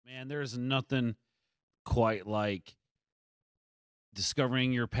man, there's nothing quite like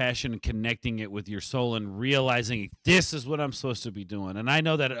discovering your passion and connecting it with your soul and realizing this is what I'm supposed to be doing. And I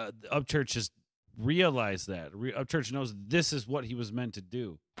know that UPCHURCH has realized that. UPCHURCH knows this is what he was meant to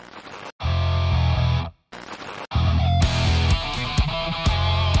do.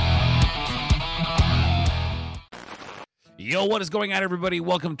 Yo, what is going on, everybody?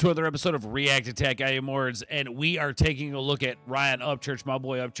 Welcome to another episode of React Attack. I am Words, and we are taking a look at Ryan UPCHURCH, my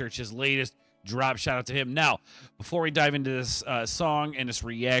boy UPCHURCH, his latest drop. Shout out to him. Now, before we dive into this song and this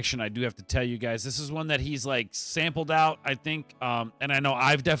reaction, I do have to tell you guys, this is one that he's like sampled out, I think, and I know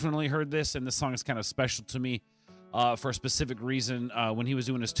I've definitely heard this, and this song is kind of special to me for a specific reason. When he was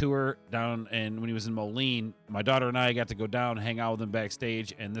doing his tour down, and when he was in Moline, my daughter and I got to go down and hang out with him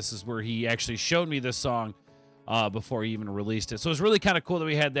backstage, and this is where he actually showed me this song before he even released it. So it was really kind of cool that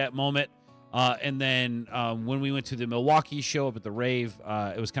we had that moment. And then when we went to the Milwaukee show up at the rave,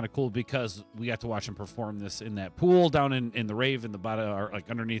 it was kind of cool because we got to watch him perform this in that pool down in the rave in the bottom, or like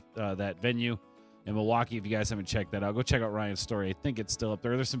underneath that venue in Milwaukee. If you guys haven't checked that out, go check out Ryan's story. I think it's still up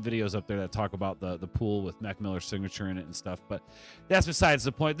there. There's some videos up there that talk about the pool with Mac Miller's signature in it and stuff. But that's besides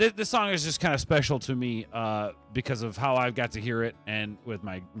the point. This song is just kind of special to me because of how I've got to hear it, and with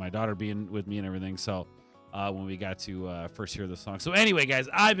my daughter being with me and everything. So when we got to first hear the song. So anyway, guys,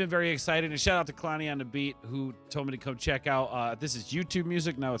 I've been very excited, and shout out to Kalani on the beat, who told me to come check out. This is YouTube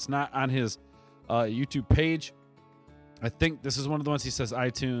music. Now, it's not on his YouTube page. I think this is one of the ones he says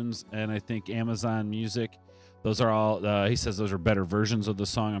iTunes, and I think Amazon Music. Those are all, he says those are better versions of the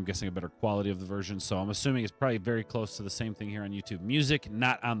song. I'm guessing a better quality of the version. So I'm assuming it's probably very close to the same thing here on YouTube Music,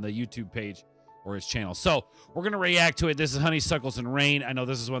 not on the YouTube page or his channel. So we're going to react to it. This is Honeysuckles and Rain. I know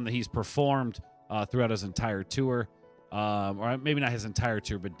this is one that he's performed throughout his entire tour, or maybe not his entire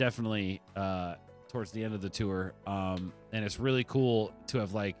tour, but definitely towards the end of the tour. And it's really cool to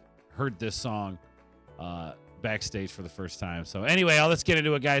have like heard this song backstage for the first time. So anyway, let's get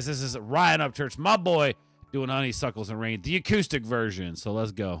into it, guys. This is Ryan UPCHURCH, my boy, doing Honeysuckles and Rain, the acoustic version. So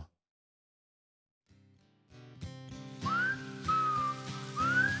let's go.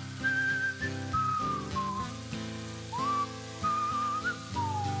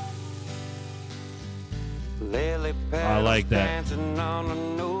 I like that.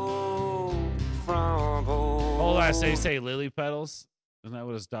 Hold on, say Lily Petals. Isn't that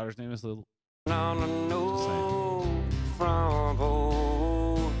what his daughter's name is? Lily.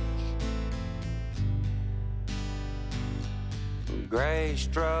 Gray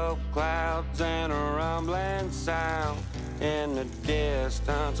stroke clouds and a rumbling sound. In the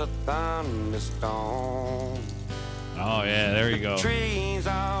distance, a thunderstorm. Oh, yeah, there you go. The trees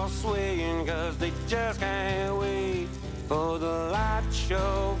all swaying because they just can't wait for the light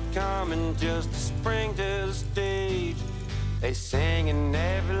show coming just to spring to the stage. They sing in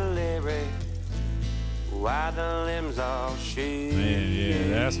every lyric while the limbs all shake. Man, yeah,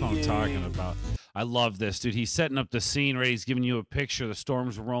 that's what I'm talking about. I love this, dude. He's setting up the scene, right? He's giving you a picture. The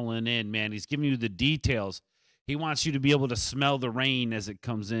storm's rolling in, man. He's giving you the details. He wants you to be able to smell the rain as it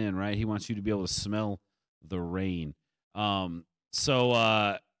comes in, right? He wants you to be able to smell the rain. Yeah,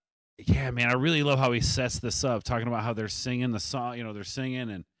 man, I really love how he sets this up, talking about how they're singing the song, you know, they're singing,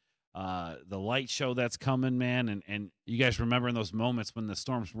 and the light show that's coming, man, and you guys remember in those moments when the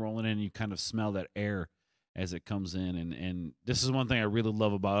storm's rolling in, you kind of smell that air as it comes in, and this is one thing I really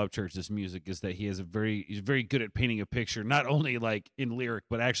love about UPCHURCH's music, is that he's very good at painting a picture, not only like in lyric,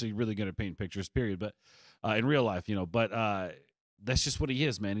 but actually really good at painting pictures, period, but in real life, you know, but that's just what he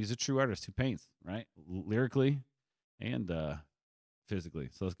is, man. He's a true artist who paints, right? Lyrically and physically.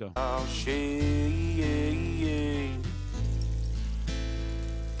 So let's go. Oh, shit.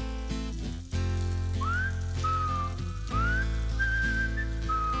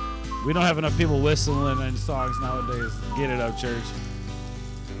 We don't have enough people whistling in songs nowadays. Get it up, church.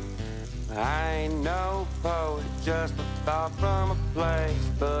 I ain't no poet, just a thought from a place.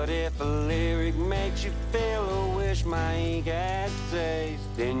 But if a lyric makes you feel a wish my ink had taste,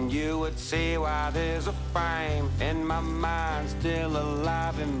 then you would see why there's a frame in my mind still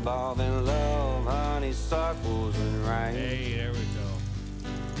alive, involving love, honeysuckles, and rain. Hey, there we go.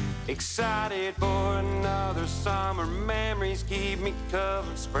 Excited for another summer, memories keep me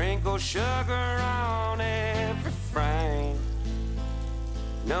covered. Sprinkle sugar on every frame.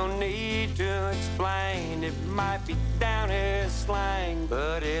 No need to explain, it might be down here slang,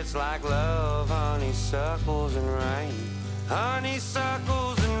 but it's like love, honeysuckles and rain.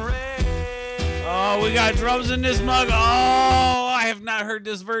 Honeysuckles and rain. Oh, we got drums in this mug. Oh, I have not heard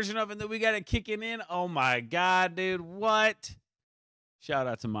this version of it, and then we got it kicking in. Oh my God, dude, what? Shout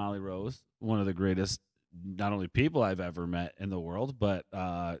out to Molly Rose, one of the greatest not only people I've ever met in the world, but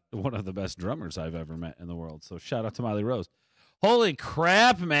one of the best drummers I've ever met in the world. So shout out to Miley Rose. Holy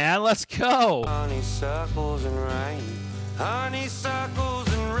crap, man. Let's go. Honeysuckles and rain. Honeysuckles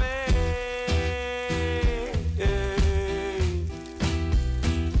and rain.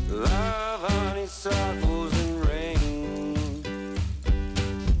 Love honeysuckles and rain.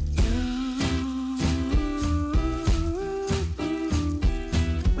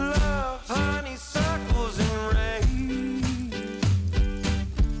 Love honeysuckles and rain.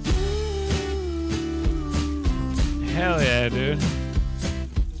 Hell yeah, dude.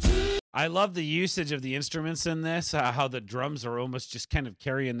 I love the usage of the instruments in this, how the drums are almost just kind of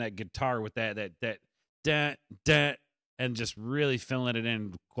carrying that guitar with that dun, dun, and just really filling it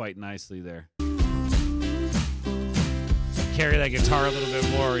in quite nicely there. Carry that guitar a little bit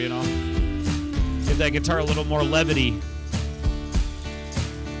more, you know. Give that guitar a little more levity.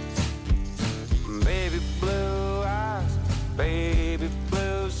 Baby blue eyes, baby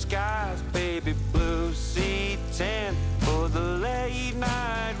blue skies, baby blue C10 for the late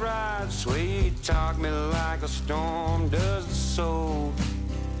night ride. Sweet talk me like a storm does the soul.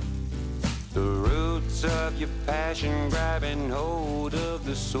 The roots of your passion grabbing hold of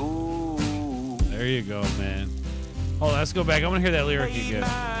the soul. There you go, man. Oh, let's go back. I want to hear that lyric Late again.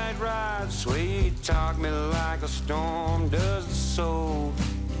 night ride, sweet talk me like a storm does the soul.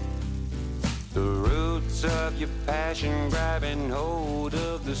 The roots of your passion grabbing hold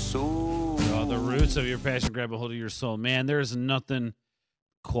of the soul. Oh, the roots of your passion grab a hold of your soul. Man, there's nothing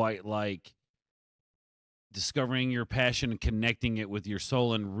quite like discovering your passion and connecting it with your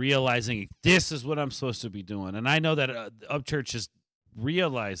soul and realizing this is what I'm supposed to be doing. And I know that UPCHURCH has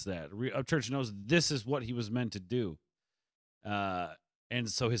realized that. UPCHURCH knows this is what he was meant to do. And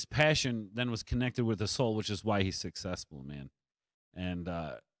so his passion then was connected with the soul, which is why he's successful, man. And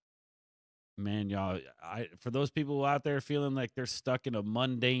man, y'all, for those people out there feeling like they're stuck in a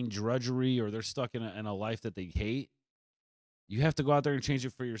mundane drudgery or they're stuck in a life that they hate, you have to go out there and change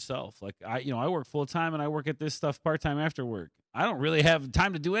it for yourself. Like I work full time and I work at this stuff part time after work. I don't really have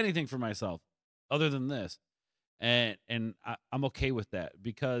time to do anything for myself other than this, and I'm okay with that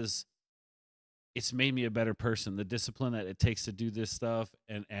because it's made me a better person. The discipline that it takes to do this stuff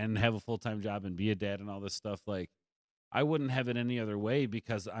and have a full time job and be a dad and all this stuff, like I wouldn't have it any other way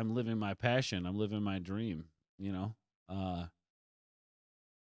because I'm living my passion. I'm living my dream, you know.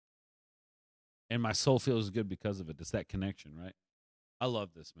 And my soul feels good because of it. It's that connection, right? I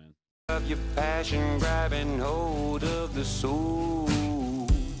love this, man. Of your passion grabbing hold of the soul.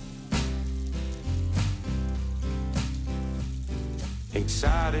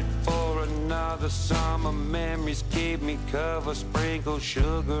 Excited for another summer. Memories keep me covered. Sprinkle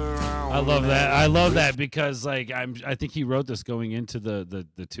sugar on. I love that. I love that because like I think he wrote this going into the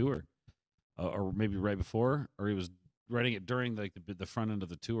tour, or maybe right before, or he was writing it during like the front end of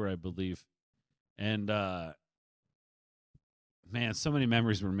the tour, I believe. And man, so many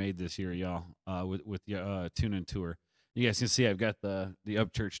memories were made this year, y'all, with the tune-in tour. You guys can see I've got the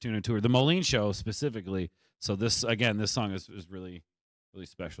UPCHURCH tune-in tour, the Moline show specifically. So this song is really, really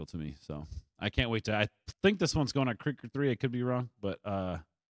special to me. So I can't wait to. I think this one's going on Creeker 3. I could be wrong, but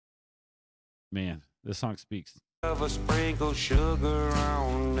man, this song speaks. Of a sprinkle sugar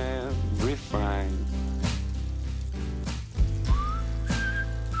on every frame.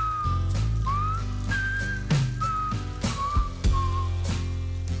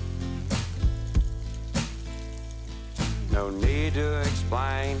 No need to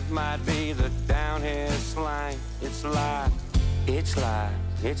explain, might be the downhill slang. It's life, it's life,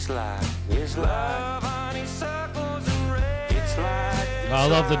 it's life, it's life. Honeysuckles and rain. It's life. I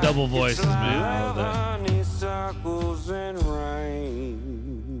love the double voices, man. I love that. Honeysuckles and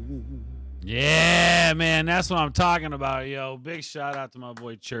rain. Yeah, man, that's what I'm talking about, yo. Big shout out to my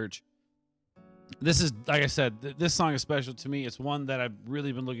boy Church. This is, like I said, this song is special to me. It's one that I've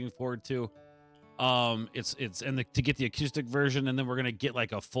really been looking forward to. To get the acoustic version, and then we're gonna get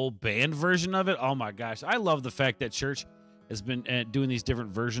like a full band version of it. Oh my gosh, I love the fact that Church has been doing these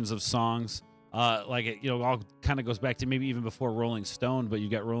different versions of songs. Like it, all kind of goes back to maybe even before Rolling Stone, but you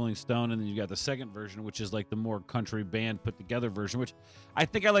got Rolling Stone, and then you got the second version, which is like the more country band put together version, which I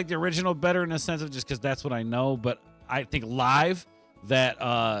think I like the original better in a sense of just because that's what I know. But I think live that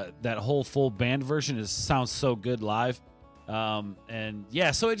whole full band version sounds so good live. And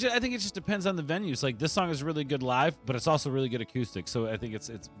yeah, so I think it just depends on the venues. Like this song is really good live, but it's also really good acoustic. So I think it's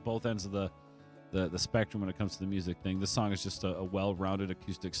both ends of the spectrum when it comes to the music thing. This song is just a well-rounded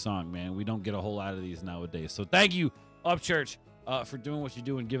acoustic song, man. We don't get a whole lot of these nowadays. So thank you, UPCHURCH, for doing what you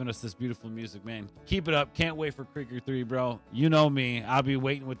do and giving us this beautiful music, man. Keep it up. Can't wait for Creeker 3, bro. You know me. I'll be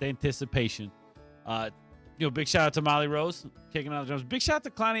waiting with anticipation. Big shout out to Molly Rose kicking out the drums. Big shout out to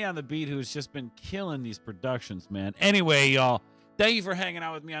Clowny on the beat, who's just been killing these productions, man. Anyway, y'all, thank you for hanging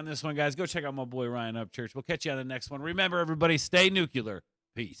out with me on this one, guys. Go check out my boy Ryan Upchurch. We'll catch you on the next one. Remember, everybody, stay nuclear.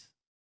 Peace.